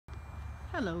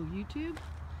Hello YouTube,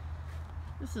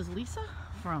 this is Lisa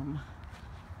from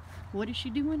What Is She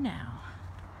Doing Now?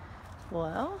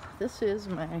 Well, this is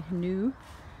my new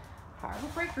Harbor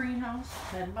Freight greenhouse,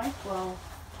 10 by 12.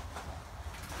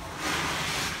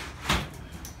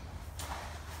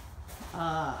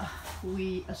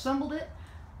 We assembled it,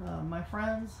 my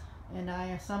friends and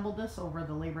I assembled this over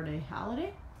the Labor Day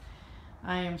holiday.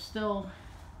 I am still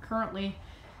currently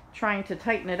trying to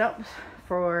tighten it up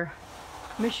for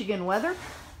Michigan weather.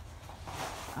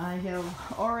 I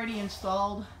have already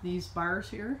installed these bars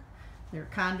here. They're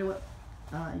conduit.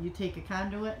 You take a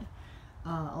conduit,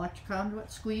 electric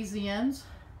conduit, squeeze the ends,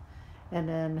 and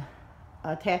then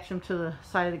attach them to the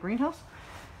side of the greenhouse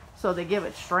so they give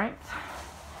it strength.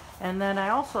 And then I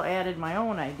also added my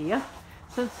own idea.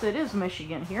 Since it is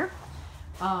Michigan here,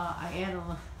 I added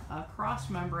a cross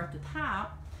member at the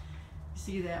top. You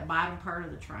see that bottom part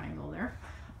of the triangle there?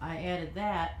 I added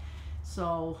that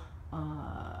so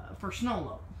for snow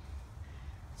load.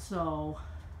 So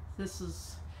this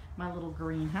is my little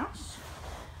greenhouse.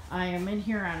 I am in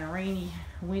here on a rainy,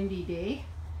 windy day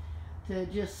to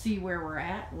just see where we're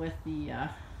at with the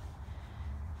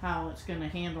how it's going to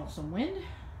handle some wind.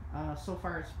 So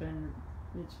far it's been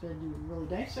really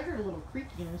nice. I heard a little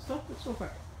creaking and stuff, but so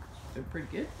far it's been pretty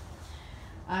good.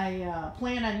 I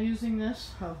plan on using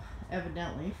this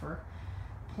evidently for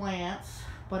plants,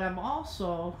 but I'm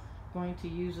also going to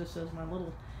use this as my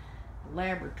little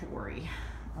laboratory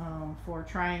for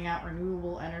trying out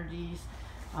renewable energies,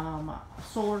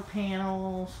 solar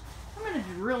panels. I'm going to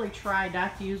really try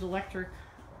not to use electric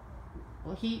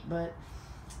heat, but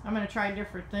I'm going to try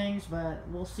different things, but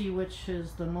we'll see which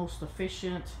is the most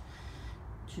efficient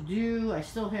to do. I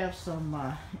still have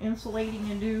some insulating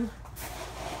to do,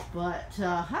 but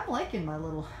I'm liking my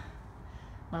little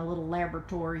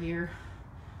laboratory here.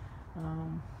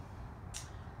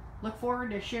 Look forward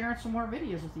to sharing some more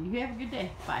videos with you. You have a good day.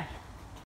 Bye.